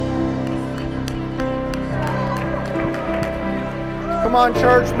Come on,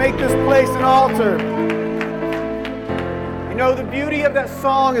 church, make this place an altar. You know, the beauty of that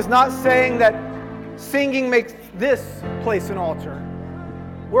song is not saying that singing makes this place an altar.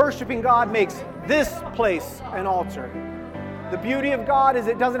 Worshiping God makes this place an altar. The beauty of God is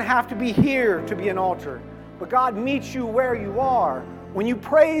it doesn't have to be here to be an altar, but God meets you where you are. When you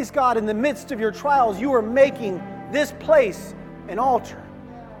praise God in the midst of your trials, you are making this place an altar,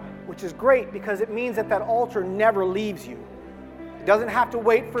 which is great because it means that that altar never leaves you. It doesn't have to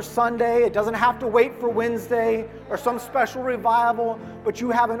wait for Sunday. It doesn't have to wait for Wednesday or some special revival, but you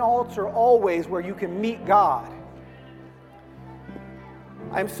have an altar always where you can meet God.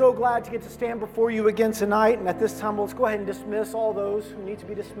 I'm so glad to get to stand before you again tonight, and at this time, let's go ahead and dismiss all those who need to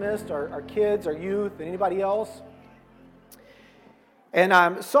be dismissed, our kids, our youth, and anybody else. And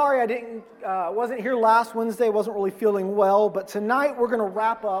I'm sorry I wasn't here last Wednesday, wasn't really feeling well, but tonight we're going to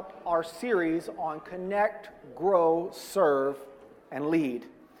wrap up our series on Connect, Grow, Serve, and Lead.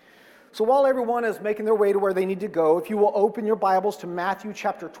 So while everyone is making their way to where they need to go, if you will open your Bibles to Matthew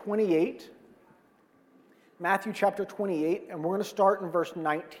chapter 28. Matthew chapter 28, and we're going to start in verse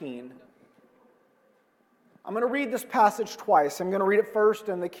 19. I'm going to read this passage twice. I'm going to read it first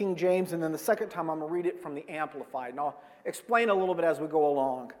in the King James, and then the second time I'm going to read it from the Amplified. And I'll explain a little bit as we go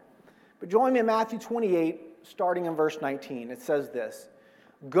along. But join me in Matthew 28, starting in verse 19. It says this: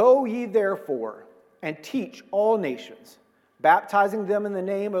 "Go ye therefore, and teach all nations, baptizing them in the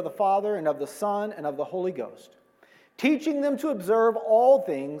name of the Father, and of the Son, and of the Holy Ghost, teaching them to observe all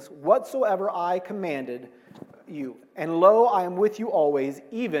things whatsoever I commanded you. And lo, I am with you always,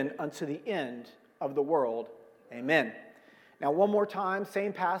 even unto the end of the world. Amen." Now one more time,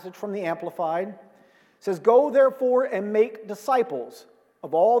 same passage from the Amplified. It says, "Go therefore and make disciples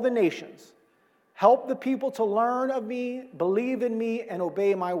of all the nations. Help the people to learn of me, believe in me, and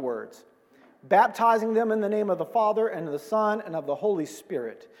obey my words, baptizing them in the name of the Father and of the Son and of the Holy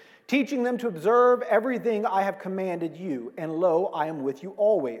Spirit, teaching them to observe everything I have commanded you. And lo, I am with you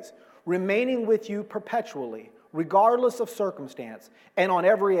always, remaining with you perpetually, regardless of circumstance, and on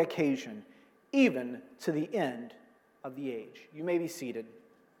every occasion, even to the end of the age." You may be seated.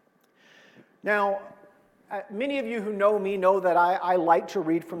 Now, many of you who know me know that I like to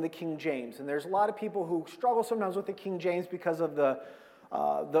read from the King James, and there's a lot of people who struggle sometimes with the King James because of the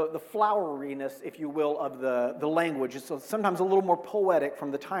floweriness, if you will, of the language. It's sometimes a little more poetic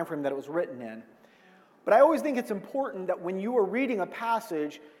from the time frame that it was written in. But I always think it's important that when you are reading a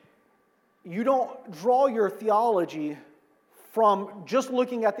passage, you don't draw your theology from just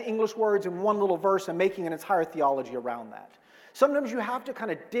looking at the English words in one little verse and making an entire theology around that. Sometimes you have to kind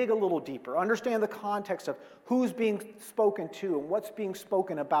of dig a little deeper, understand the context of who's being spoken to and what's being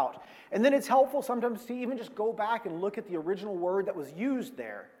spoken about. And then it's helpful sometimes to even just go back and look at the original word that was used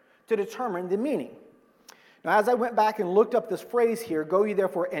there to determine the meaning. Now, as I went back and looked up this phrase here, "Go ye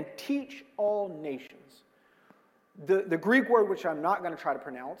therefore and teach all nations," the Greek word, which I'm not going to try to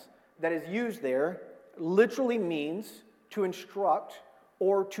pronounce, that is used there literally means to instruct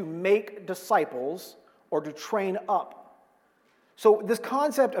or to make disciples or to train up. So this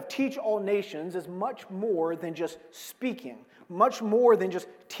concept of teach all nations is much more than just speaking, much more than just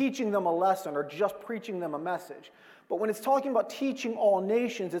teaching them a lesson or just preaching them a message. But when it's talking about teaching all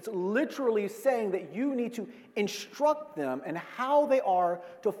nations, it's literally saying that you need to instruct them in how they are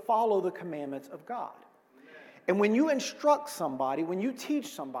to follow the commandments of God. And when you instruct somebody, when you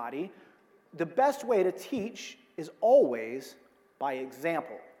teach somebody, the best way to teach is always by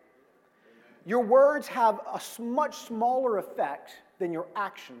example. Your words have a much smaller effect than your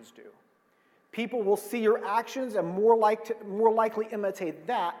actions do. People will see your actions and more likely imitate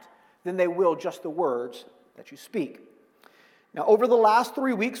that than they will just the words that you speak. Now, over the last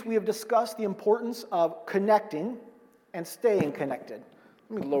 3 weeks, we have discussed the importance of connecting and staying connected.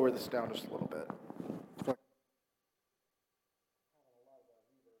 Let me lower this down just a little bit.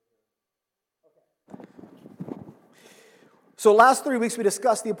 So last 3 weeks we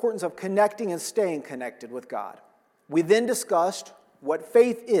discussed the importance of connecting and staying connected with God. We then discussed what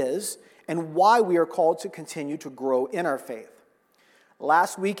faith is and why we are called to continue to grow in our faith.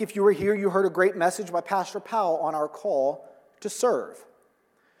 Last week, if you were here, you heard a great message by Pastor Powell on our call to serve.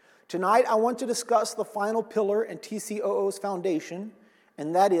 Tonight, I want to discuss the final pillar in TCOO's foundation,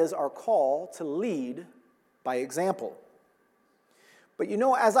 and that is our call to lead by example. But you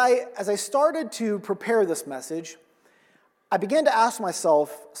know, as I started to prepare this message, I began to ask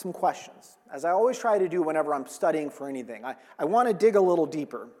myself some questions, as I always try to do whenever I'm studying for anything. I want to dig a little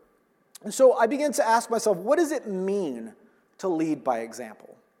deeper. And so I began to ask myself, what does it mean to lead by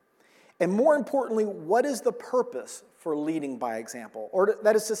example? And more importantly, what is the purpose for leading by example? Or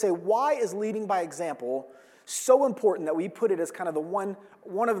that is to say, why is leading by example So important that we put it as kind of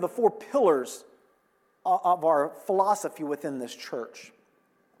one of the 4 pillars of our philosophy within this church.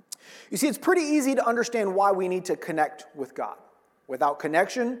 You see, it's pretty easy to understand why we need to connect with God. Without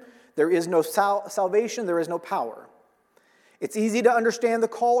connection, there is no salvation, there is no power. It's easy to understand the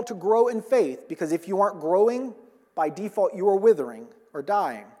call to grow in faith, because if you aren't growing, by default you are withering or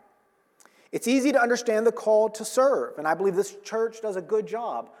dying. It's easy to understand the call to serve, and I believe this church does a good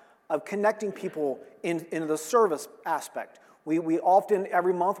job of connecting people in the service aspect. We often,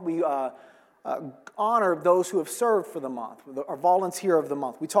 every month, we honor those who have served for the month, our volunteer of the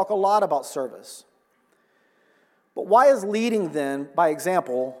month. We talk a lot about service. But why is leading then, by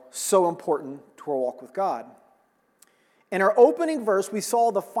example, so important to our walk with God? In our opening verse, we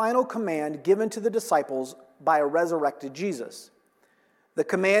saw the final command given to the disciples by a resurrected Jesus. The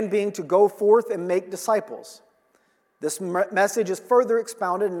command being to go forth and make disciples. This message is further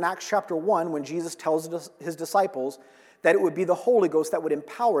expounded in Acts chapter 1 when Jesus tells his disciples that it would be the Holy Ghost that would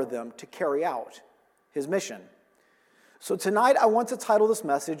empower them to carry out his mission. So tonight I want to title this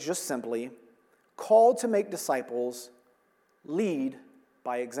message just simply, Called to Make Disciples, Lead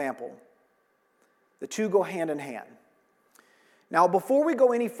by Example. The two go hand in hand. Now, before we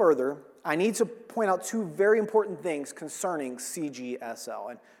go any further, I need to point out 2 very important things concerning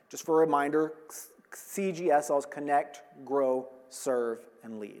CGSL. And just for a reminder, CGSL is Connect, Grow, Serve,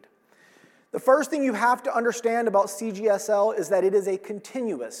 and Lead. The first thing you have to understand about CGSL is that it is a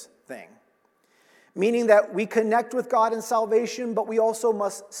continuous thing, meaning that we connect with God in salvation, but we also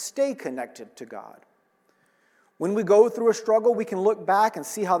must stay connected to God. When we go through a struggle, we can look back and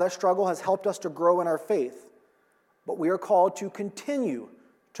see how that struggle has helped us to grow in our faith. But we are called to continue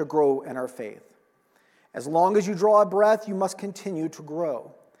to grow in our faith. As long as you draw a breath, you must continue to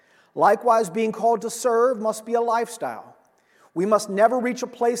grow. Likewise, being called to serve must be a lifestyle. We must never reach a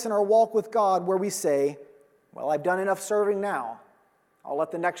place in our walk with God where we say, well, I've done enough serving now. I'll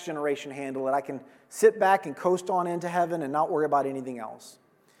let the next generation handle it. I can sit back and coast on into heaven and not worry about anything else.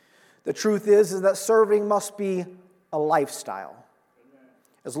 The truth is that serving must be a lifestyle.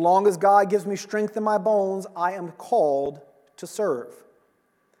 As long as God gives me strength in my bones, I am called to serve.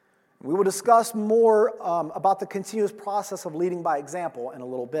 We will discuss more about the continuous process of leading by example in a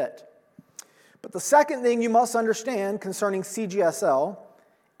little bit. But the second thing you must understand concerning CGSL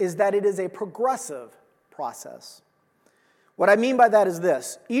is that it is a progressive process. What I mean by that is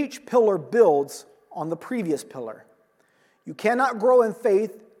this: each pillar builds on the previous pillar. You cannot grow in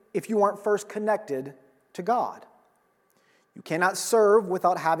faith if you aren't first connected to God. You cannot serve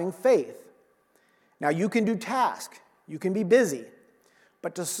without having faith. Now, you can do tasks, you can be busy,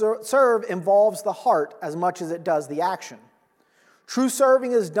 but to serve involves the heart as much as it does the action. True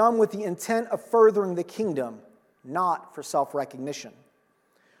serving is done with the intent of furthering the kingdom, not for self-recognition.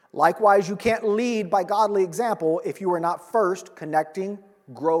 Likewise, you can't lead by godly example if you are not first connecting,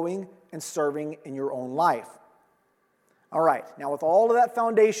 growing, and serving in your own life. All right, now with all of that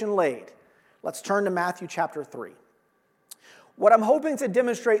foundation laid, let's turn to Matthew chapter 3. What I'm hoping to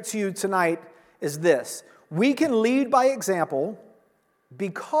demonstrate to you tonight is this: we can lead by example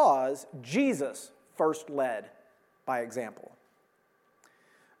because Jesus first led by example.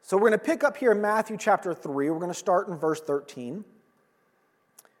 So we're going to pick up here in Matthew chapter 3. We're going to start in verse 13.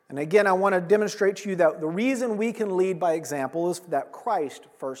 And again, I want to demonstrate to you that the reason we can lead by example is that Christ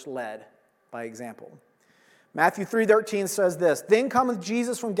first led by example. Matthew 3:13 says this: Then cometh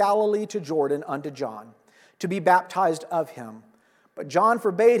Jesus from Galilee to Jordan unto John, to be baptized of him. But John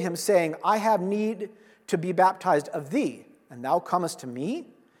forbade him, saying, I have need to be baptized of thee, and thou comest to me?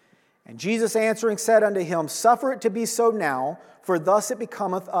 And Jesus answering said unto him, Suffer it to be so now, for thus it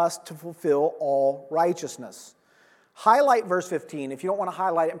becometh us to fulfill all righteousness. Highlight verse 15. If you don't want to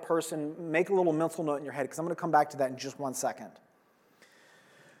highlight it in person, make a little mental note in your head, because I'm going to come back to that in just 1 second.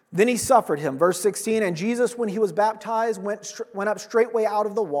 Then he suffered him. Verse 16, And Jesus, when he was baptized, went up straightway out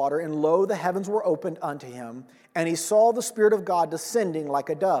of the water, and lo, the heavens were opened unto him, and he saw the Spirit of God descending like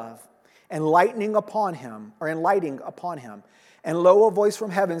a dove, and lighting upon him. And lo, a voice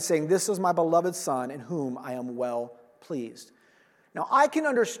from heaven saying, This is my beloved Son, in whom I am well pleased. Now, I can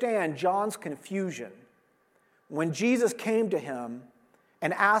understand John's confusion when Jesus came to him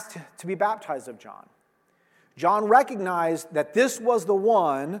and asked to be baptized of John. John recognized that this was the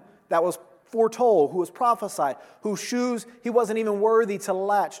one that was foretold, who was prophesied, whose shoes he wasn't even worthy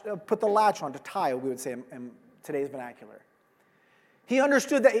to put the latch on, to tie, we would say in today's vernacular. He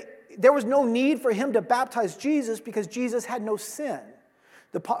understood that there was no need for him to baptize Jesus because Jesus had no sin.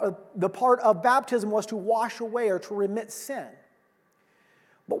 The part of baptism was to wash away or to remit sin.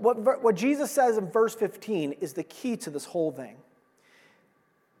 But what Jesus says in verse 15 is the key to this whole thing.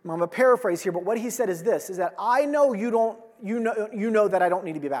 I'm going to paraphrase here, but what he said is this, is that I know you know that I don't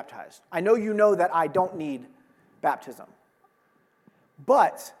need to be baptized. I know you know that I don't need baptism.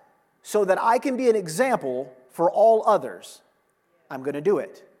 But so that I can be an example for all others, I'm going to do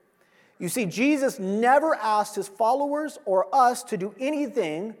it. You see, Jesus never asked his followers or us to do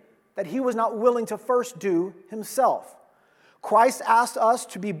anything that he was not willing to first do himself. Christ asked us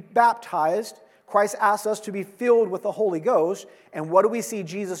to be baptized. Christ asked us to be filled with the Holy Ghost. And what do we see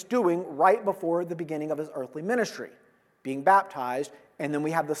Jesus doing right before the beginning of his earthly ministry? Being baptized, and then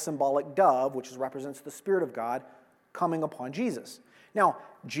we have the symbolic dove, which represents the Spirit of God, coming upon Jesus. Now,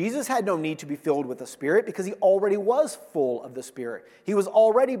 Jesus had no need to be filled with the Spirit because he already was full of the Spirit. He was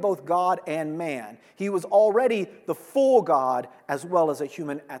already both God and man. He was already the full God as well as a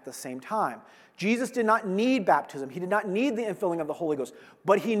human at the same time. Jesus did not need baptism. He did not need the infilling of the Holy Ghost.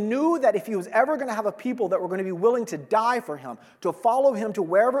 But he knew that if he was ever going to have a people that were going to be willing to die for him, to follow him to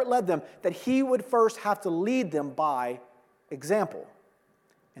wherever it led them, that he would first have to lead them by example.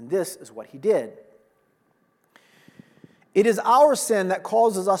 And this is what he did. It is our sin that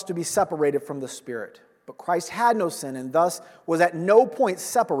causes us to be separated from the Spirit. But Christ had no sin and thus was at no point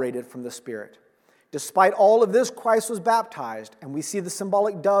separated from the Spirit. Despite all of this, Christ was baptized, and we see the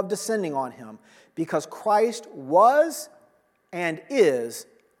symbolic dove descending on him because Christ was and is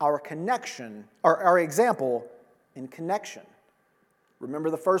our connection, or our example in connection. Remember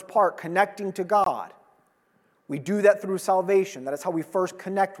the first part, connecting to God. We do that through salvation. That is how we first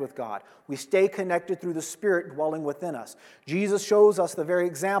connect with God. We stay connected through the Spirit dwelling within us. Jesus shows us the very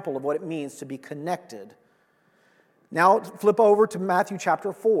example of what it means to be connected. Now flip over to Matthew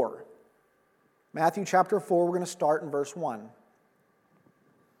chapter 4. Matthew chapter 4, we're going to start in verse 1.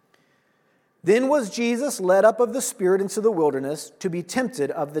 Then was Jesus led up of the Spirit into the wilderness to be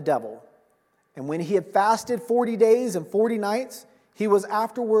tempted of the devil. And when he had fasted 40 days and 40 nights, he was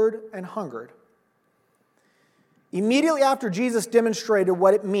afterward and hungered. Immediately after Jesus demonstrated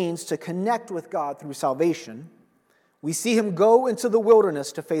what it means to connect with God through salvation, we see him go into the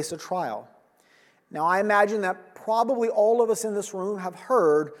wilderness to face a trial. Now, I imagine that probably all of us in this room have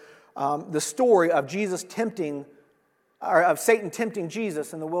heard the story of Satan tempting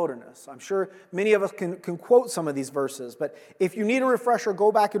Jesus in the wilderness. I'm sure many of us can quote some of these verses, but if you need a refresher,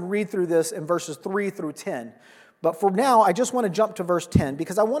 go back and read through this in verses 3 through 10. But for now, I just want to jump to verse 10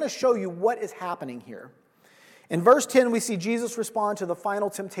 because I want to show you what is happening here. In verse 10, we see Jesus respond to the final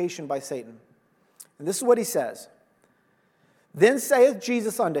temptation by Satan. And this is what he says. Then saith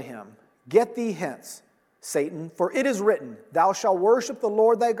Jesus unto him, Get thee hence, Satan, for it is written, Thou shalt worship the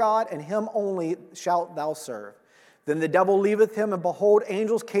Lord thy God, and him only shalt thou serve. Then the devil leaveth him, and behold,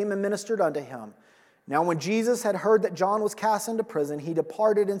 angels came and ministered unto him. Now when Jesus had heard that John was cast into prison, he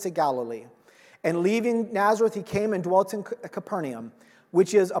departed into Galilee. And leaving Nazareth, he came and dwelt in Capernaum,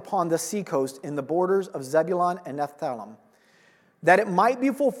 which is upon the seacoast in the borders of Zebulun and Nephthalim, that it might be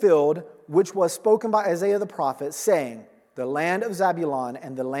fulfilled, which was spoken by Isaiah the prophet, saying, The land of Zebulun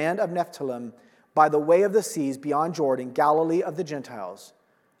and the land of Nephthalim, by the way of the seas beyond Jordan, Galilee of the Gentiles.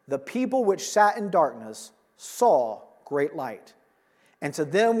 The people which sat in darkness saw great light. And to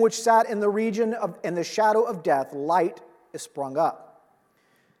them which sat in the region in the shadow of death, light is sprung up.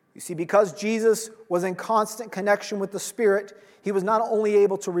 You see, because Jesus was in constant connection with the Spirit, he was not only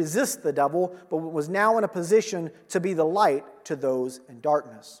able to resist the devil, but was now in a position to be the light to those in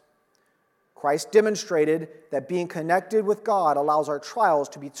darkness. Christ demonstrated that being connected with God allows our trials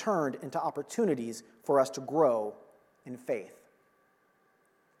to be turned into opportunities for us to grow in faith.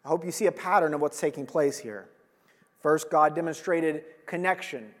 I hope you see a pattern of what's taking place here. First, God demonstrated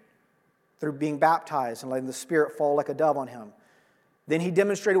connection through being baptized and letting the Spirit fall like a dove on him. Then he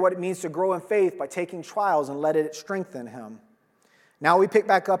demonstrated what it means to grow in faith by taking trials and letting it strengthen him. Now we pick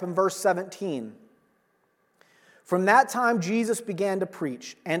back up in verse 17. From that time Jesus began to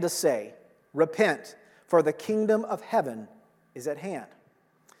preach and to say, Repent, for the kingdom of heaven is at hand.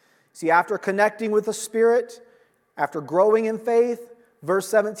 See, after connecting with the Spirit, after growing in faith, verse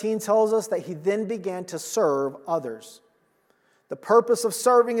 17 tells us that he then began to serve others. The purpose of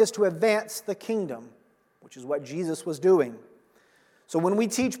serving is to advance the kingdom, which is what Jesus was doing. So when we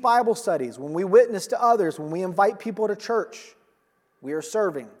teach Bible studies, when we witness to others, when we invite people to church, we are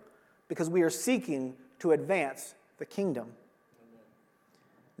serving because we are seeking to advance the kingdom.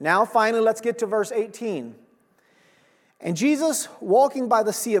 Now, finally, let's get to verse 18. And Jesus, walking by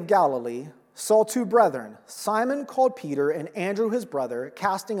the Sea of Galilee, saw two brethren, Simon called Peter and Andrew his brother,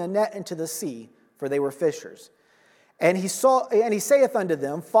 casting a net into the sea, for they were fishers. And he saith unto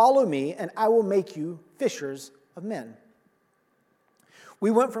them, Follow me, and I will make you fishers of men. We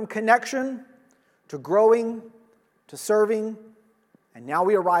went from connection to growing to serving And now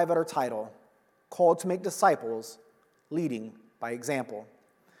we arrive at our title, called to make disciples, leading by example.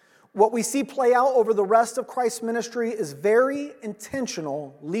 What we see play out over the rest of Christ's ministry is very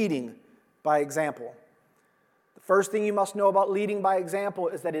intentional leading by example. The first thing you must know about leading by example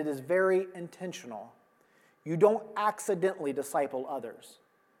is that it is very intentional. You don't accidentally disciple others.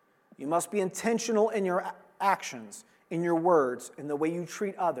 You must be intentional in your actions, in your words, in the way you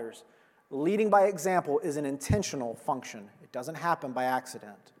treat others. Leading by example is an intentional function. It doesn't happen by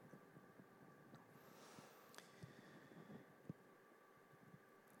accident.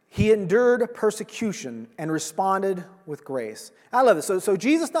 He endured persecution and responded with grace. I love this. So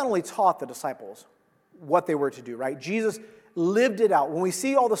Jesus not only taught the disciples what they were to do, right? Jesus lived it out. When we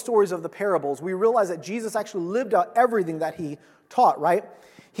see all the stories of the parables, we realize that Jesus actually lived out everything that he taught, right?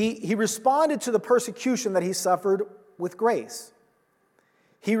 He responded to the persecution that he suffered with grace.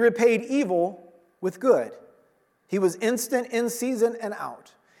 He repaid evil with good. He was instant in season and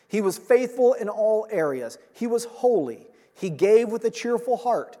out. He was faithful in all areas. He was holy. He gave with a cheerful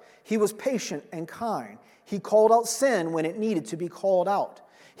heart. He was patient and kind. He called out sin when it needed to be called out.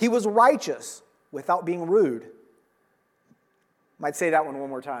 He was righteous without being rude. Might say that one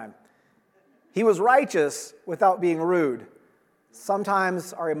more time. He was righteous without being rude.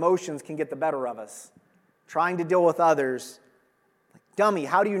 Sometimes our emotions can get the better of us. Trying to deal with others. Like, dummy,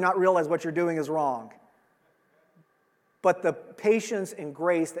 how do you not realize what you're doing is wrong? But the patience and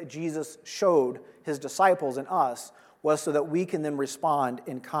grace that Jesus showed his disciples and us was so that we can then respond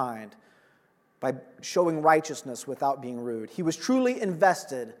in kind by showing righteousness without being rude. He was truly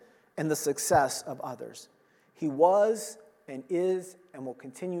invested in the success of others. He was and is and will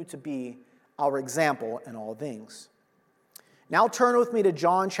continue to be our example in all things. Now turn with me to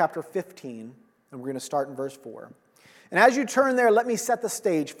John chapter 15, and we're going to start in verse 4. And as you turn there, let me set the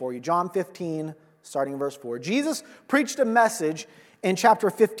stage for you. John 15, starting in verse 4. Jesus preached a message in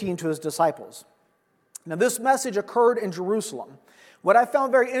chapter 15 to his disciples. Now, this message occurred in Jerusalem. What I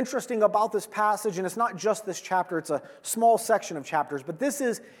found very interesting about this passage, and it's not just this chapter, it's a small section of chapters, but this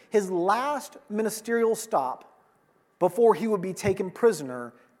is his last ministerial stop before he would be taken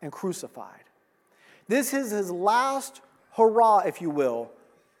prisoner and crucified. This is his last hurrah, if you will,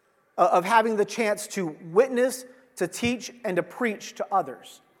 of having the chance to witness, to teach, and to preach to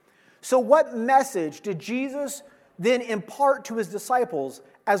others. So what message did Jesus then impart to his disciples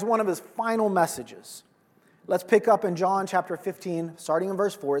as one of his final messages? Let's pick up in John chapter 15, starting in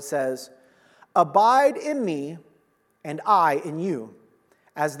verse 4. It says, "Abide in me, and I in you.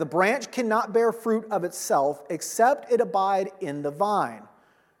 As the branch cannot bear fruit of itself, except it abide in the vine.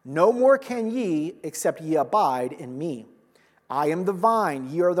 No more can ye, except ye abide in me. I am the vine,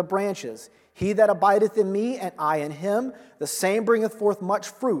 ye are the branches. He that abideth in me, and I in him, the same bringeth forth much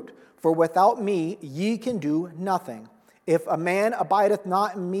fruit. For without me ye can do nothing. If a man abideth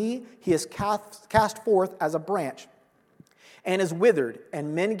not in me, he is cast forth as a branch, and is withered,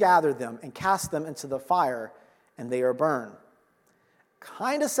 and men gather them and cast them into the fire, and they are burned."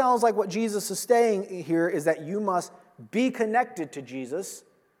 Kind of sounds like what Jesus is saying here is that you must be connected to Jesus,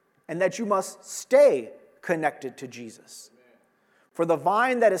 and that you must stay connected to Jesus. For the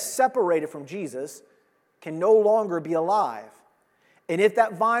vine that is separated from Jesus can no longer be alive. And if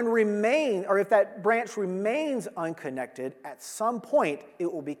that vine remains, or if that branch remains unconnected, at some point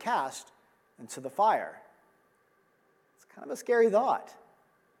it will be cast into the fire. It's kind of a scary thought.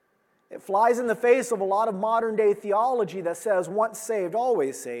 It flies in the face of a lot of modern day theology that says once saved,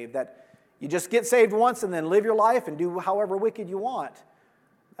 always saved, that you just get saved once and then live your life and do however wicked you want.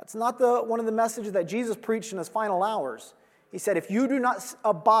 That's not one of the messages that Jesus preached in his final hours. He said, if you do not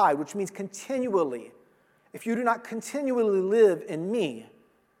abide, which means continually, if you do not continually live in me,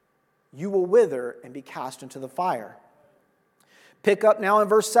 you will wither and be cast into the fire. Pick up now in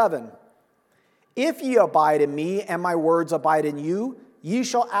verse 7. "If ye abide in me, and my words abide in you, ye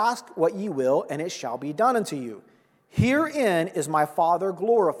shall ask what ye will, and it shall be done unto you. Herein is my Father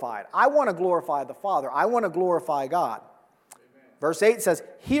glorified." I want to glorify the Father. I want to glorify God. Amen. Verse 8 says,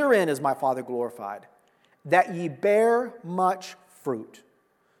 "Herein is my Father glorified, that ye bear much fruit.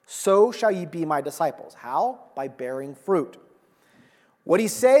 So shall ye be my disciples." How? By bearing fruit. What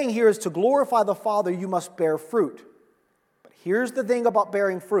he's saying here is to glorify the Father, you must bear fruit. But here's the thing about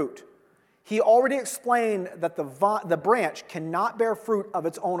bearing fruit. He already explained that the branch cannot bear fruit of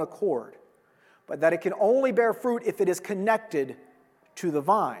its own accord, but that it can only bear fruit if it is connected to the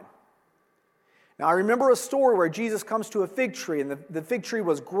vine. Now, I remember a story where Jesus comes to a fig tree, and the fig tree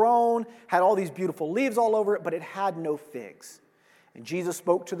was grown, had all these beautiful leaves all over it, but it had no figs. And Jesus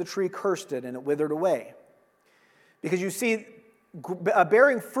spoke to the tree, cursed it, and it withered away. Because you see,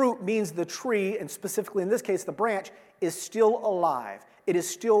 bearing fruit means the tree, and specifically in this case the branch, is still alive. It is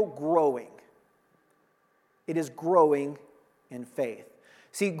still growing. It is growing in faith.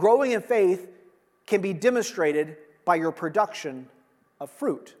 See, growing in faith can be demonstrated by your production of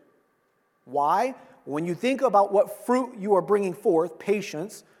fruit. Why? When you think about what fruit you are bringing forth,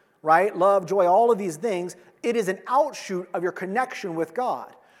 patience, right? Love, joy, all of these things, it is an outshoot of your connection with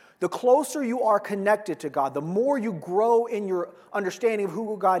God. The closer you are connected to God, the more you grow in your understanding of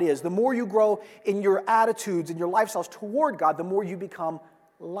who God is, the more you grow in your attitudes and your lifestyles toward God, the more you become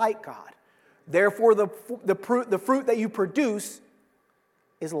like God. Therefore, the fruit that you produce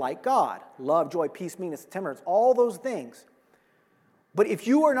is like God. Love, joy, peace, meekness, temperance, all those things. But if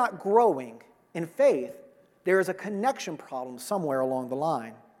you are not growing in faith, there is a connection problem somewhere along the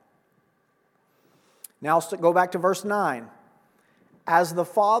line. Now go back to verse 9. As the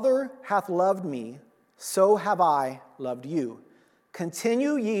Father hath loved me, so have I loved you.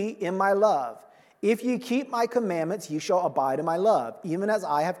 Continue ye in my love. If ye keep my commandments, ye shall abide in my love, even as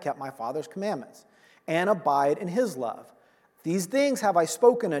I have kept my Father's commandments, and abide in his love. These things have I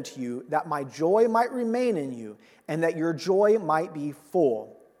spoken unto you, that my joy might remain in you, and that your joy might be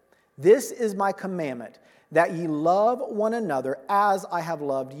full. This is my commandment, that ye love one another as I have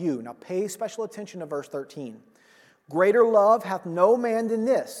loved you. Now pay special attention to verse 13. Greater love hath no man than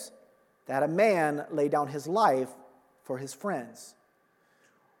this, that a man lay down his life for his friends.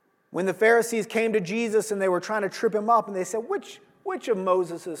 When the Pharisees came to Jesus and they were trying to trip him up, and they said, which of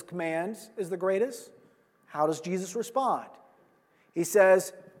Moses' commands is the greatest? How does Jesus respond? He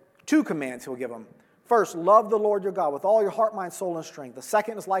says, 2 commands he'll give them. First, love the Lord your God with all your heart, mind, soul, and strength. The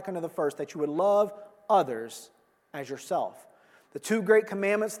second is like unto the first, that you would love others as yourself. The 2 great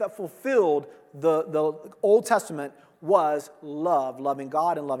commandments that fulfilled the Old Testament was love, loving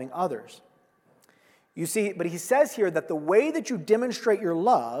God and loving others. You see, but he says here that the way that you demonstrate your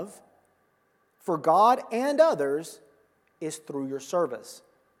love for God and others is through your service.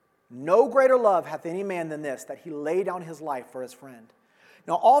 No greater love hath any man than this, that he lay down his life for his friend.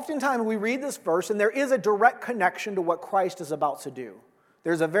 Now, oftentimes we read this verse, and there is a direct connection to what Christ is about to do.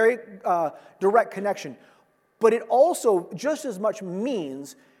 There's a very direct connection. But it also just as much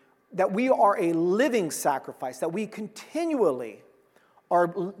means that we are a living sacrifice, that we continually are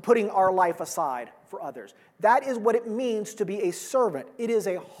putting our life aside for others. That is what it means to be a servant. It is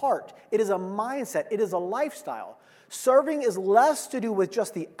a heart. It is a mindset. It is a lifestyle. Serving is less to do with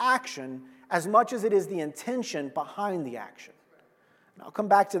just the action as much as it is the intention behind the action. And I'll come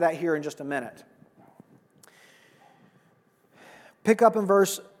back to that here in just a minute. Pick up in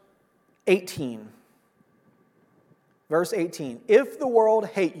verse 18. Verse 18. If the world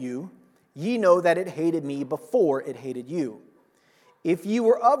hate you, ye know that it hated me before it hated you. If ye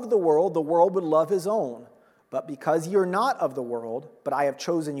were of the world would love his own. But because ye are not of the world, but I have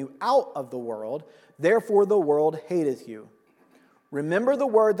chosen you out of the world, therefore the world hateth you. Remember the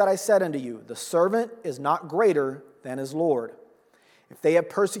word that I said unto you, the servant is not greater than his Lord. If they have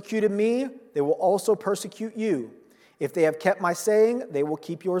persecuted me, they will also persecute you. If they have kept my saying, they will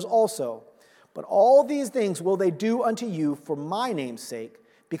keep yours also. But all these things will they do unto you for my name's sake,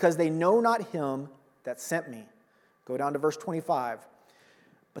 because they know not him that sent me. Go down to verse 25.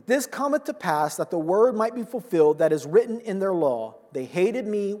 But this cometh to pass that the word might be fulfilled that is written in their law. They hated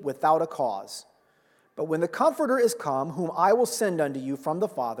me without a cause. But when the Comforter is come, whom I will send unto you from the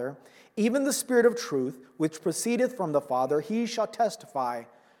Father, even the Spirit of truth, which proceedeth from the Father, he shall testify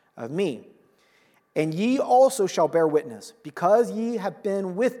of me. And ye also shall bear witness, because ye have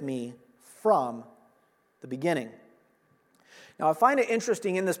been with me from the beginning. Now, I find it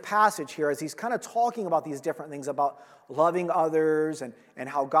interesting in this passage here as he's kind of talking about these different things about loving others and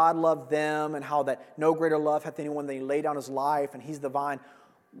how God loved them and how that no greater love hath anyone than he laid down his life and he's the vine.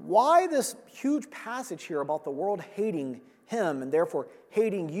 Why this huge passage here about the world hating him and therefore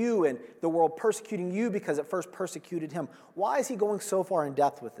hating you and the world persecuting you because it first persecuted him? Why is he going so far in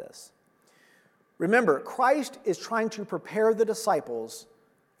depth with this? Remember, Christ is trying to prepare the disciples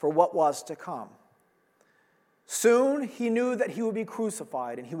for what was to come. Soon he knew that he would be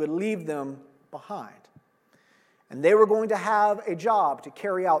crucified and he would leave them behind. And they were going to have a job to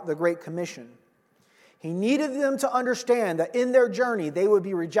carry out the Great Commission. He needed them to understand that in their journey they would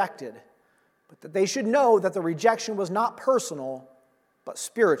be rejected, but that they should know that the rejection was not personal, but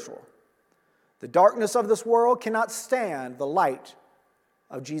spiritual. The darkness of this world cannot stand the light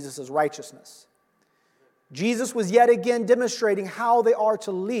of Jesus' righteousness. Jesus was yet again demonstrating how they are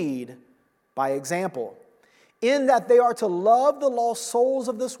to lead by example, in that they are to love the lost souls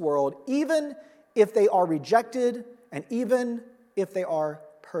of this world, even if they are rejected and even if they are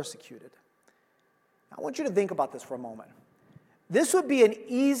persecuted. I want you to think about this for a moment. This would be an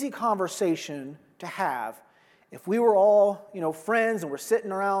easy conversation to have If we were all, friends and we're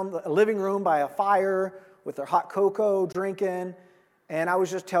sitting around a living room by a fire with our hot cocoa drinking, and I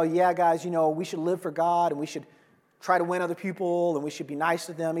was just telling, yeah, guys, we should live for God and we should try to win other people and we should be nice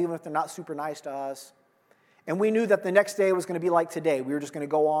to them even if they're not super nice to us. And we knew that the next day was going to be like today. We were just going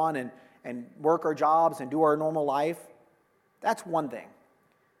to go on and work our jobs and do our normal life. That's one thing.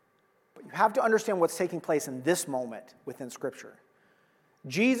 But you have to understand what's taking place in this moment within Scripture.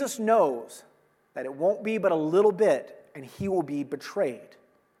 Jesus knows that it won't be but a little bit and he will be betrayed.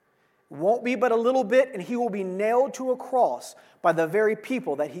 It won't be but a little bit and he will be nailed to a cross by the very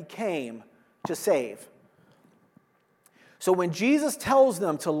people that he came to save. So when Jesus tells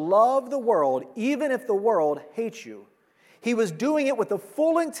them to love the world, even if the world hates you, he was doing it with the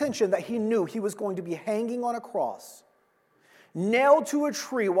full intention that he knew he was going to be hanging on a cross, nailed to a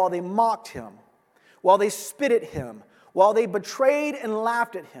tree while they mocked him, while they spit at him, while they betrayed and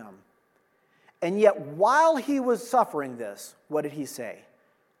laughed at him. And yet, while he was suffering this, what did he say?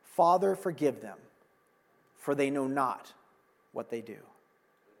 Father, forgive them, for they know not what they do.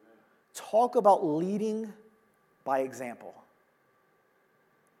 Talk about leading by example.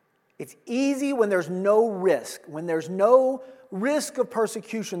 It's easy when there's no risk, when there's no risk of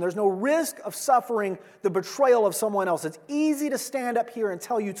persecution, there's no risk of suffering the betrayal of someone else. It's easy to stand up here and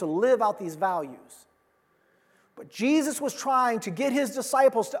tell you to live out these values. But Jesus was trying to get his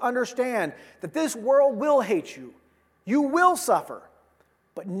disciples to understand that this world will hate you. You will suffer.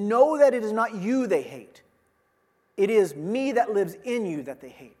 But know that it is not you they hate. It is me that lives in you that they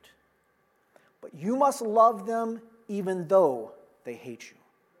hate. But you must love them even though they hate you.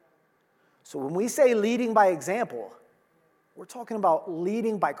 So when we say leading by example, we're talking about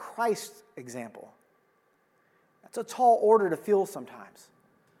leading by Christ's example. That's a tall order to fill sometimes.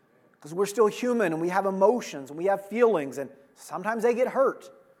 Because we're still human and we have emotions and we have feelings and sometimes they get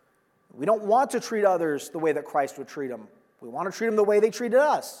hurt. We don't want to treat others the way that Christ would treat them. We want to treat them the way they treated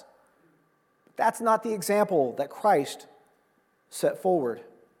us. But that's not the example that Christ set forward.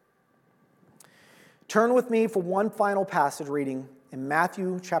 Turn with me for one final passage reading in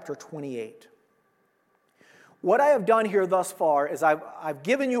Matthew chapter 28. What I have done here thus far is I've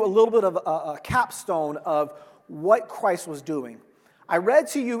given you a little bit of a capstone of what Christ was doing. I read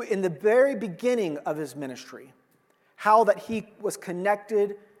to you in the very beginning of his ministry how that he was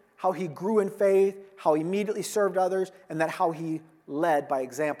connected, how he grew in faith, how he immediately served others, and that how he led by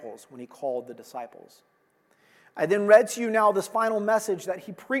examples when he called the disciples. I then read to you now this final message that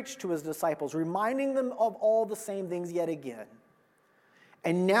he preached to his disciples, reminding them of all the same things yet again.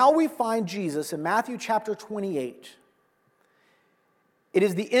 And now we find Jesus in Matthew chapter 28. It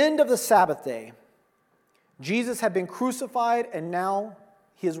is the end of the Sabbath day. Jesus had been crucified and now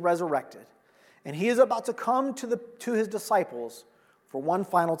he is resurrected. And he is about to come to his disciples for one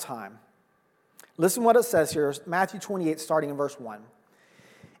final time. Listen what it says here, Matthew 28, starting in verse 1.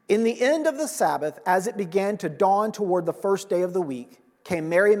 In the end of the Sabbath, as it began to dawn toward the first day of the week, came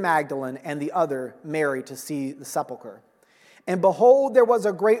Mary Magdalene and the other Mary to see the sepulchre. And behold, there was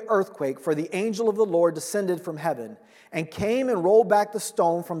a great earthquake, for the angel of the Lord descended from heaven, and came and rolled back the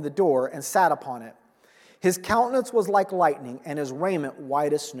stone from the door and sat upon it. His countenance was like lightning, and his raiment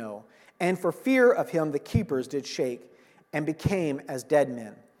white as snow. And for fear of him the keepers did shake, and became as dead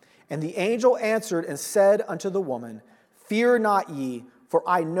men. And the angel answered and said unto the woman, Fear not ye, for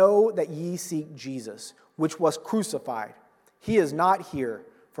I know that ye seek Jesus, which was crucified. He is not here,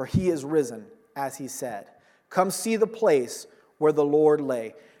 for he is risen, as he said. Come see the place where the Lord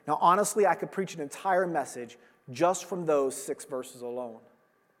lay. Now, honestly, I could preach an entire message just from those 6 verses alone.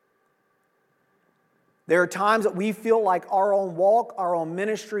 There are times that we feel like our own walk, our own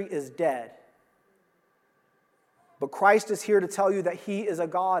ministry is dead. But Christ is here to tell you that he is a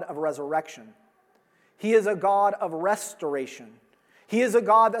God of resurrection. He is a God of restoration. He is a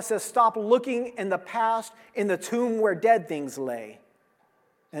God that says, stop looking in the past, in the tomb where dead things lay,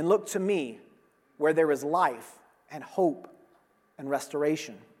 and look to me where there is life and hope and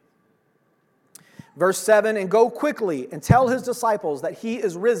restoration. Verse 7, and go quickly and tell his disciples that he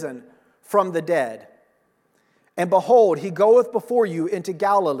is risen from the dead. And behold, he goeth before you into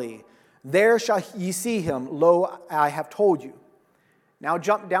Galilee. There shall ye see him, lo, I have told you. Now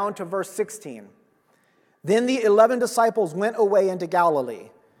jump down to verse 16. Then the 11 disciples went away into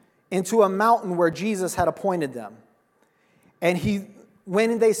Galilee, into a mountain where Jesus had appointed them. And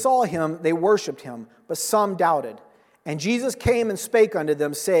when they saw him, they worshipped him, but some doubted. And Jesus came and spake unto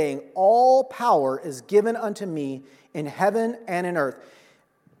them, saying, All power is given unto me in heaven and in earth.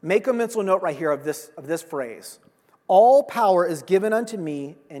 Make a mental note right here of this phrase. All power is given unto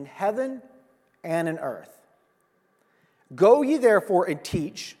me in heaven and in earth. Go ye therefore and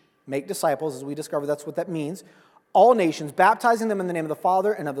teach make disciples, as we discovered that's what that means, all nations, baptizing them in the name of the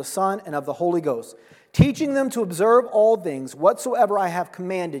Father and of the Son and of the Holy Ghost, teaching them to observe all things whatsoever I have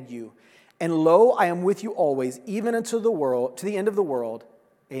commanded you. And lo, I am with you always, even unto the end of the world.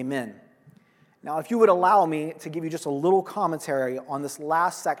 Amen. Now, if you would allow me to give you just a little commentary on this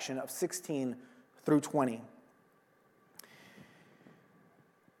last section of 16 through 20.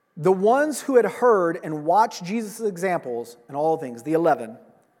 The ones who had heard and watched Jesus' examples in all things, the 11,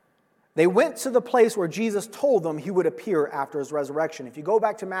 they went to the place where Jesus told them he would appear after his resurrection. If you go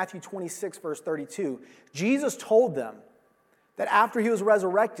back to Matthew 26, verse 32, Jesus told them that after he was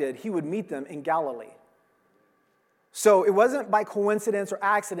resurrected, he would meet them in Galilee. So it wasn't by coincidence or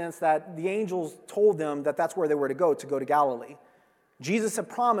accidents that the angels told them that that's where they were to go Galilee. Jesus had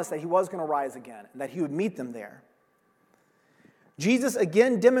promised that he was going to rise again and that he would meet them there. Jesus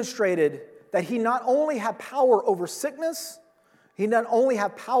again demonstrated that he not only had power over sickness, he not only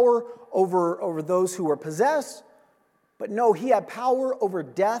had power over those who were possessed, but no, he had power over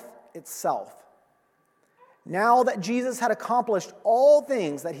death itself. Now that Jesus had accomplished all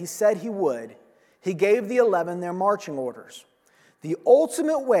things that he said he would, he gave the 11 their marching orders. The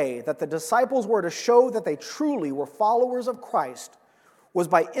ultimate way that the disciples were to show that they truly were followers of Christ was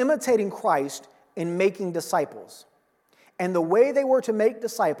by imitating Christ in making disciples. And the way they were to make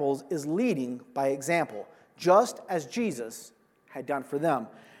disciples is leading by example, just as Jesus had done for them.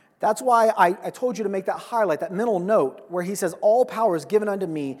 That's why I told you to make that highlight, that mental note, where he says, all power is given unto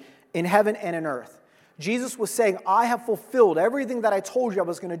me in heaven and in earth. Jesus was saying, I have fulfilled everything that I told you I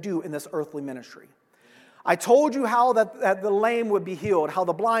was going to do in this earthly ministry. I told you how that the lame would be healed, how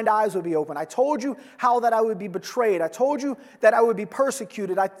the blind eyes would be opened. I told you how that I would be betrayed. I told you that I would be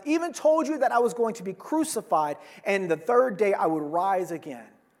persecuted. I even told you that I was going to be crucified, and the third day I would rise again.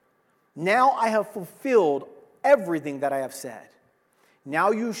 Now I have fulfilled everything that I have said. Now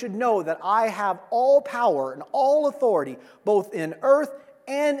you should know that I have all power and all authority, both in earth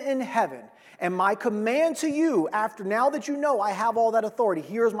and in heaven. And my command to you, now that you know I have all that authority,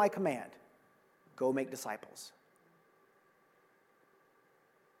 here's my command. Go make disciples.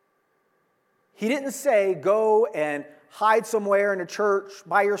 He didn't say go and hide somewhere in a church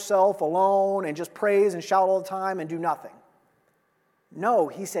by yourself alone and just praise and shout all the time and do nothing. No,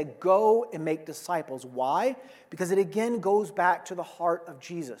 he said go and make disciples. Why? Because it again goes back to the heart of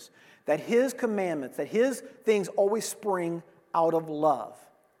Jesus. That his commandments, that his things always spring out of love.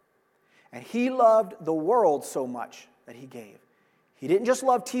 And he loved the world so much that he gave. He didn't just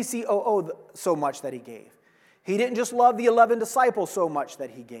love TCOO so much that he gave. He didn't just love the 11 disciples so much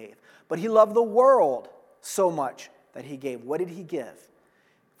that he gave. But he loved the world so much that he gave. What did he give?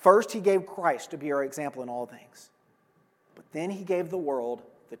 First, he gave Christ to be our example in all things. But then he gave the world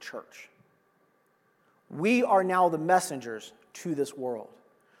the church. We are now the messengers to this world.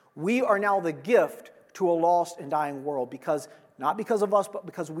 We are now the gift to a lost and dying world not because of us, but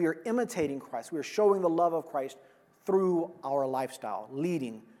because we are imitating Christ. We are showing the love of Christ through our lifestyle,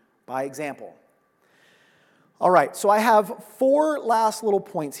 leading by example. All right, so I have 4 last little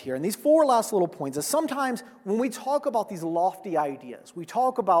points here. And these 4 last little points is sometimes when we talk about these lofty ideas, we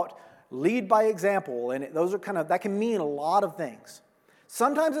talk about lead by example, and those are that can mean a lot of things.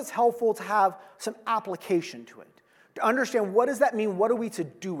 Sometimes it's helpful to have some application to it, to understand what does that mean, what are we to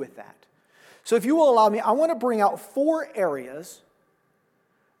do with that. So if you will allow me, I want to bring out 4 areas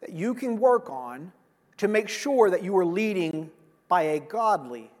that you can work on to make sure that you are leading by a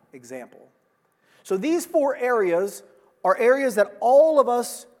godly example. So these 4 areas are areas that all of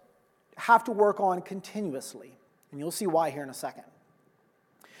us have to work on continuously. And you'll see why here in a second.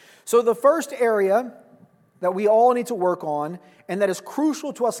 So the first area that we all need to work on, and that is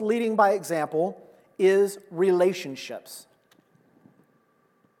crucial to us leading by example, is relationships.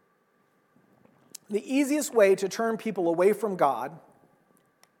 The easiest way to turn people away from God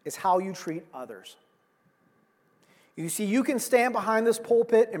is how you treat others. You see, you can stand behind this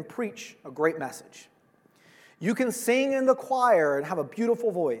pulpit and preach a great message. You can sing in the choir and have a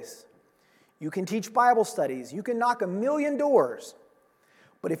beautiful voice. You can teach Bible studies. You can knock 1,000,000 doors.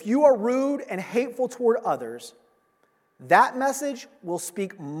 But if you are rude and hateful toward others, that message will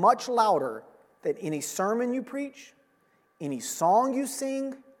speak much louder than any sermon you preach, any song you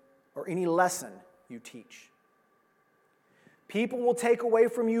sing, or any lesson you teach. People will take away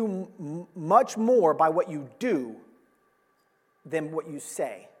from you much more by what you do than what you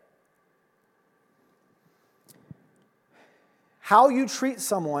say. How you treat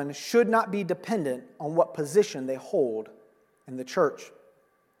someone should not be dependent on what position they hold in the church.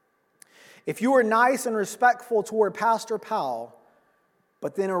 If you are nice and respectful toward Pastor Powell,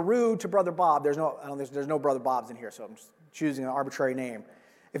 but then are rude to Brother Bob, there's no Brother Bobs in here, so I'm just choosing an arbitrary name.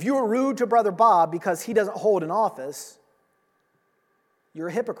 If you are rude to Brother Bob because he doesn't hold an office, you're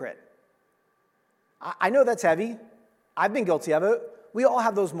a hypocrite. I know that's heavy. I've been guilty of it. We all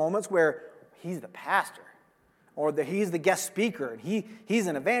have those moments where he's the pastor, or he's the guest speaker, and he's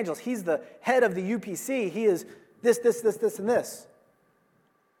an evangelist. He's the head of the UPC. He is this, and this.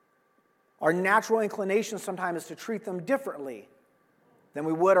 Our natural inclination sometimes is to treat them differently than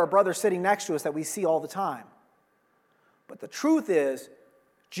we would our brother sitting next to us that we see all the time. But the truth is,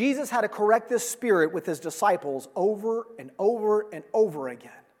 Jesus had to correct this spirit with his disciples over and over and over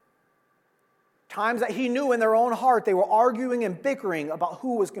again. Times that he knew in their own heart they were arguing and bickering about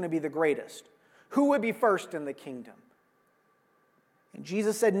who was going to be the greatest, who would be first in the kingdom. And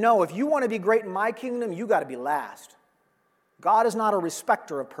Jesus said, no, if you want to be great in my kingdom, you got to be last. God is not a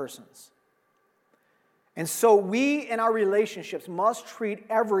respecter of persons. And so we in our relationships must treat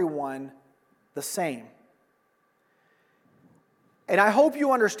everyone the same. And I hope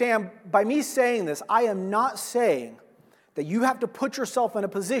you understand, by me saying this, I am not saying that you have to put yourself in a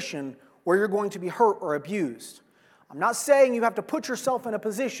position where you're going to be hurt or abused. I'm not saying you have to put yourself in a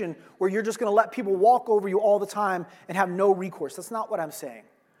position where you're just going to let people walk over you all the time and have no recourse. That's not what I'm saying.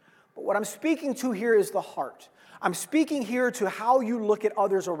 But what I'm speaking to here is the heart. I'm speaking here to how you look at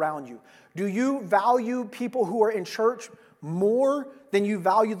others around you. Do you value people who are in church more than you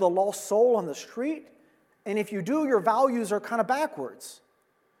value the lost soul on the street? And if you do, your values are kind of backwards.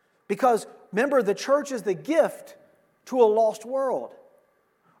 Because remember, the church is the gift to a lost world.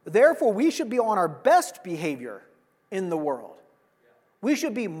 Therefore, we should be on our best behavior in the world. We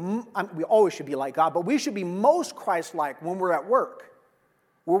always should be like God, but we should be most Christ-like when we're at work,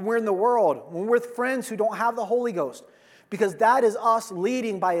 when we're in the world, when we're with friends who don't have the Holy Ghost, because that is us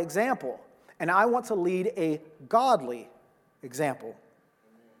leading by example. And I want to lead a godly example.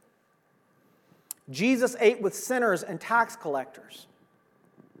 Jesus ate with sinners and tax collectors.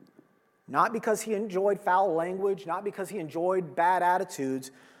 Not because he enjoyed foul language, not because he enjoyed bad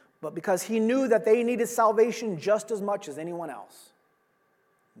attitudes, but because he knew that they needed salvation just as much as anyone else.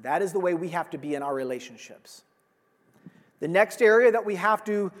 That is the way we have to be in our relationships. The next area that we have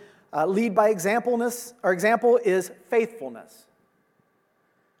to lead by example is faithfulness.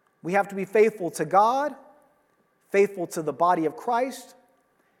 We have to be faithful to God, faithful to the body of Christ,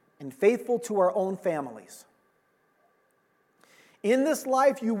 and faithful to our own families. In this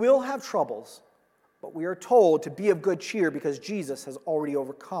life, you will have troubles, but we are told to be of good cheer because Jesus has already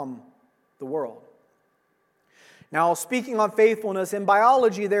overcome the world. Now, speaking on faithfulness, in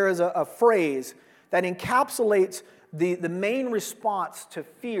biology, there is a phrase that encapsulates the main response to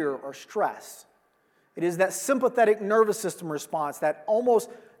fear or stress. It is that sympathetic nervous system response, that almost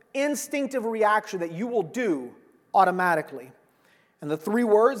instinctive reaction that you will do automatically. And the three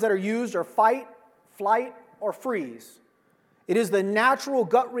words that are used are fight, flight, or freeze. It is the natural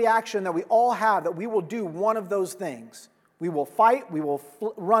gut reaction that we all have that we will do one of those things. We will fight, we will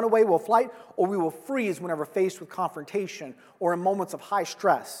run away, we'll flight, or we will freeze whenever faced with confrontation or in moments of high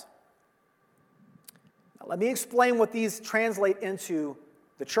stress. Now, let me explain what these translate into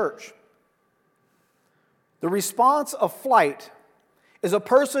the church. The response of flight is a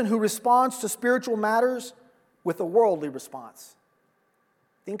person who responds to spiritual matters with a worldly response.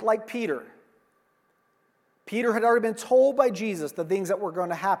 Think like Peter. Peter had already been told by Jesus the things that were going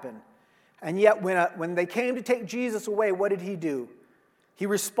to happen. And yet when they came to take Jesus away, what did he do? He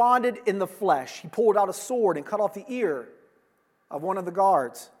responded in the flesh. He pulled out a sword and cut off the ear of one of the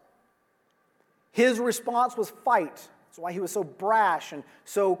guards. His response was fight. That's why he was so brash and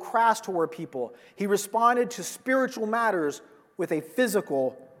so crass toward people. He responded to spiritual matters with a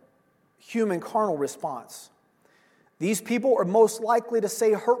physical, human, carnal response. These people are most likely to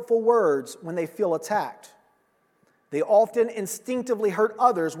say hurtful words when they feel attacked. They often instinctively hurt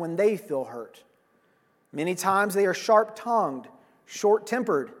others when they feel hurt. Many times they are sharp-tongued,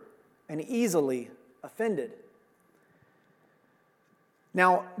 short-tempered, and easily offended.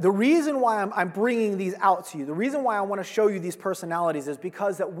 Now, the reason why I'm bringing these out to you, the reason why I want to show you these personalities is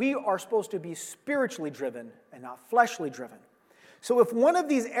because that we are supposed to be spiritually driven and not fleshly driven. So if one of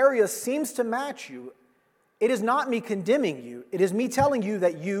these areas seems to match you, it is not me condemning you. It is me telling you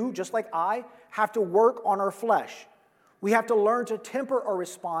that you, just like I, have to work on our flesh. We have to learn to temper our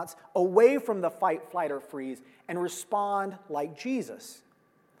response away from the fight, flight, or freeze and respond like Jesus.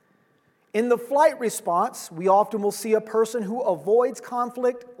 In the flight response, we often will see a person who avoids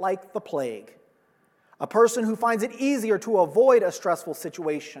conflict like the plague. A person who finds it easier to avoid a stressful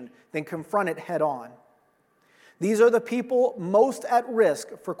situation than confront it head on. These are the people most at risk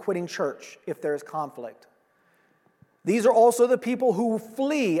for quitting church if there is conflict. These are also the people who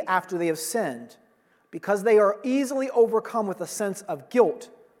flee after they have sinned because they are easily overcome with a sense of guilt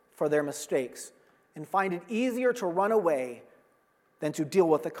for their mistakes and find it easier to run away than to deal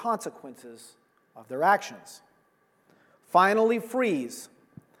with the consequences of their actions. Finally, freeze.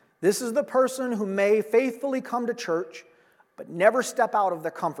 This is the person who may faithfully come to church but never step out of their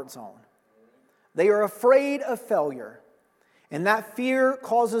comfort zone. They are afraid of failure, and that fear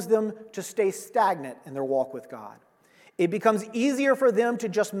causes them to stay stagnant in their walk with God. It becomes easier for them to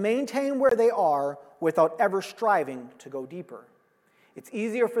just maintain where they are without ever striving to go deeper. It's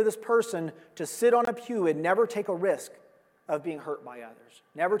easier for this person to sit on a pew and never take a risk of being hurt by others,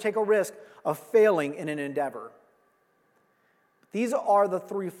 never take a risk of failing in an endeavor. These are the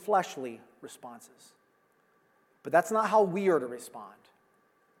three fleshly responses. But that's not how we are to respond.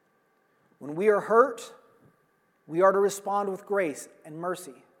 When we are hurt, we are to respond with grace and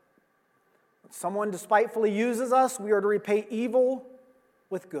mercy. When someone despitefully uses us, we are to repay evil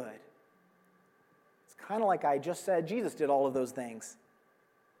with good. It's kind of like I just said, Jesus did all of those things.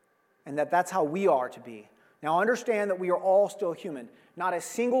 And that's how we are to be. Now understand that we are all still human. Not a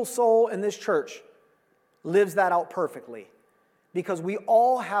single soul in this church lives that out perfectly. Because we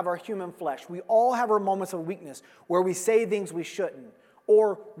all have our human flesh. We all have our moments of weakness where we say things we shouldn't.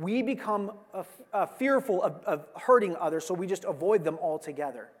 Or we become fearful of hurting others, so we just avoid them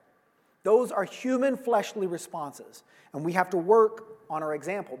altogether. Those are human fleshly responses. And we have to work on our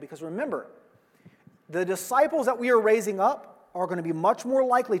example. Because remember, the disciples that we are raising up are going to be much more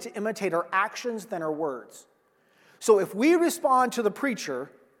likely to imitate our actions than our words. So if we respond to the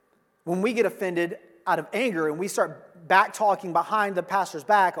preacher when we get offended out of anger and we start back-talking behind the pastor's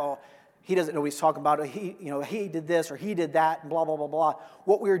back, oh, he doesn't know what he's talking about, he did this or he did that, and blah, blah, blah, blah.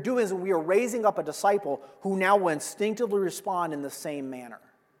 What we are doing is we are raising up a disciple who now will instinctively respond in the same manner.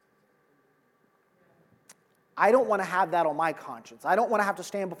 I don't want to have that on my conscience. I don't want to have to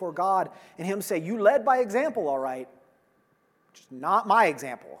stand before God and him say, you led by example, all right, which is not my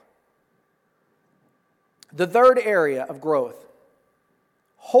example. The third area of growth,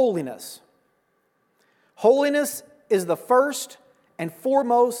 holiness. Holiness is first and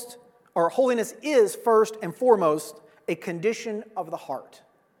foremost a condition of the heart.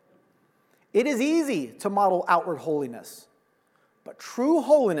 It is easy to model outward holiness, but true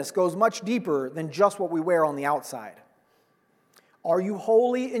holiness goes much deeper than just what we wear on the outside. Are you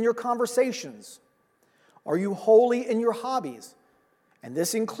holy in your conversations? Are you holy in your hobbies? And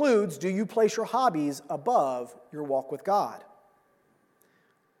this includes, do you place your hobbies above your walk with God?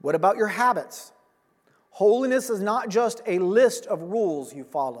 What about your habits? Holiness is not just a list of rules you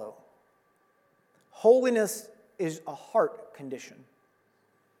follow. Holiness is a heart condition.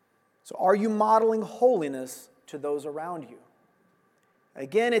 So are you modeling holiness to those around you?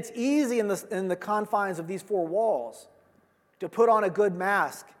 Again, it's easy in the confines of these four walls to put on a good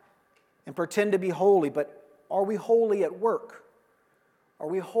mask and pretend to be holy, but are we holy at work? Are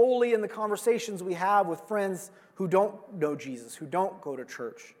we holy in the conversations we have with friends who don't know Jesus, who don't go to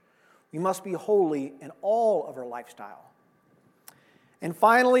church? We must be holy in all of our lifestyle. And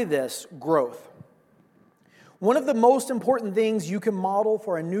finally, this, growth. One of the most important things you can model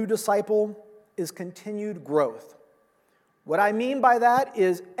for a new disciple is continued growth. What I mean by that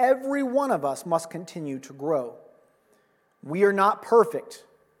is every one of us must continue to grow. We are not perfect,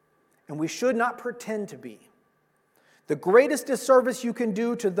 and we should not pretend to be. The greatest disservice you can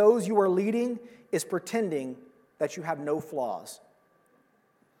do to those you are leading is pretending that you have no flaws.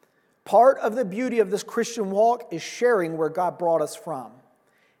 Part of the beauty of this Christian walk is sharing where God brought us from.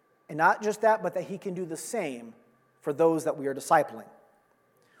 And not just that, but that He can do the same for those that we are discipling.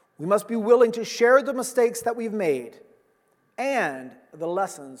 We must be willing to share the mistakes that we've made and the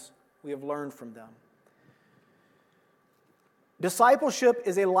lessons we have learned from them. Discipleship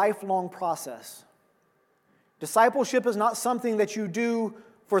is a lifelong process. Discipleship is not something that you do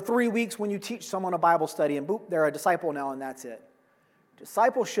for 3 weeks when you teach someone a Bible study and boop, they're a disciple now and that's it.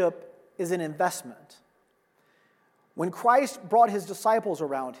 Discipleship is an investment. When Christ brought His disciples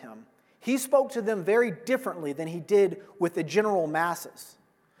around Him, He spoke to them very differently than He did with the general masses.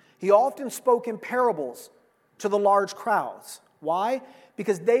 He often spoke in parables to the large crowds. Why?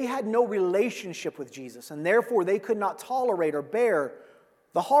 Because they had no relationship with Jesus, and therefore they could not tolerate or bear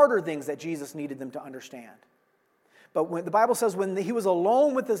the harder things that Jesus needed them to understand. But when the Bible says when He was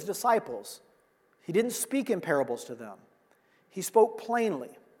alone with His disciples, He didn't speak in parables to them. He spoke plainly.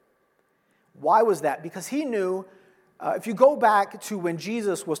 Why was that? Because He knew, if you go back to when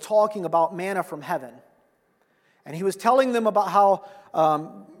Jesus was talking about manna from heaven, and He was telling them about how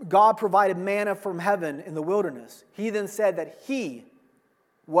God provided manna from heaven in the wilderness, He then said that He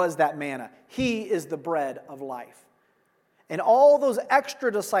was that manna. He is the bread of life. And all those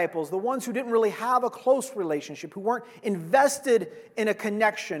extra disciples, the ones who didn't really have a close relationship, who weren't invested in a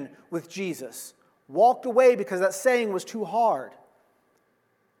connection with Jesus, walked away because that saying was too hard.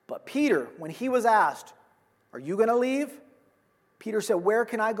 But Peter, when he was asked, "Are you going to leave?" Peter said, "Where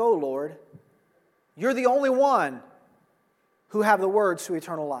can I go, Lord? You're the only one who have the words to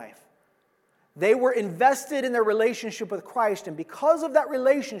eternal life." They were invested in their relationship with Christ, and because of that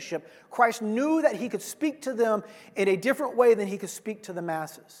relationship, Christ knew that he could speak to them in a different way than he could speak to the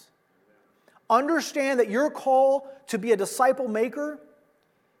masses. Understand that your call to be a disciple maker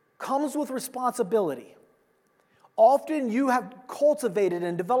comes with responsibility. Often you have cultivated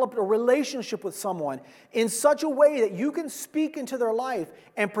and developed a relationship with someone in such a way that you can speak into their life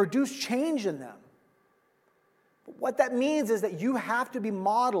and produce change in them. But what that means is that you have to be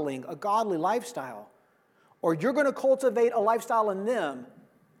modeling a godly lifestyle, or you're going to cultivate a lifestyle in them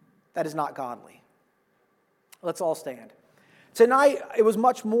that is not godly. Let's all stand. Tonight, it was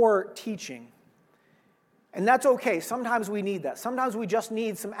much more teaching. And that's okay. Sometimes we need that. Sometimes we just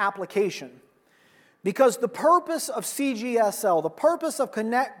need some application. Because the purpose of CGSL, the purpose of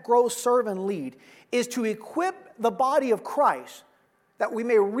Connect, Grow, Serve, and Lead, is to equip the body of Christ that we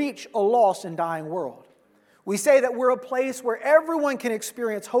may reach a lost and dying world. We say that we're a place where everyone can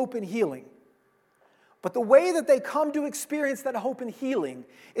experience hope and healing. But the way that they come to experience that hope and healing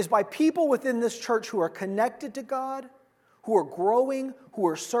is by people within this church who are connected to God, who are growing, who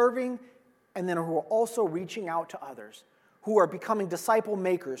are serving, and then who are also reaching out to others, who are becoming disciple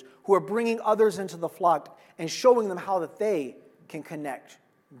makers, who are bringing others into the flock and showing them how that they can connect,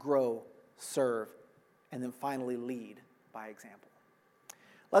 grow, serve, and then finally lead by example.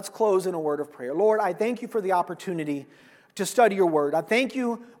 Let's close in a word of prayer. Lord, I thank you for the opportunity to study your word. I thank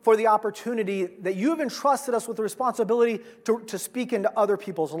you for the opportunity that you have entrusted us with the responsibility to speak into other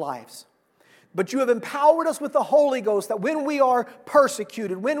people's lives. But you have empowered us with the Holy Ghost that when we are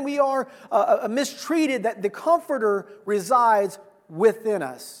persecuted, when we are mistreated, that the Comforter resides within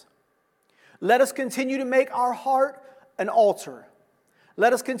us. Let us continue to make our heart an altar.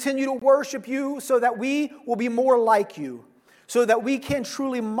 Let us continue to worship you so that we will be more like you, so that we can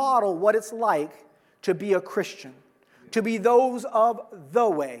truly model what it's like to be a Christian, to be those of the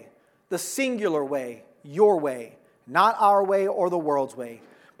way, the singular way, your way, not our way or the world's way.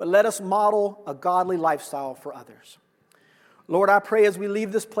 But let us model a godly lifestyle for others. Lord, I pray as we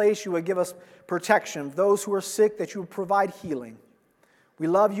leave this place, you would give us protection. Those who are sick, that you would provide healing. We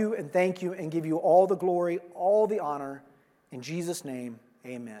love you and thank you and give you all the glory, all the honor. In Jesus' name,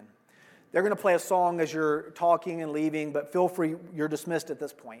 amen. They're going to play a song as you're talking and leaving, but feel free, you're dismissed at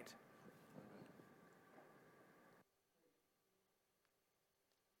this point.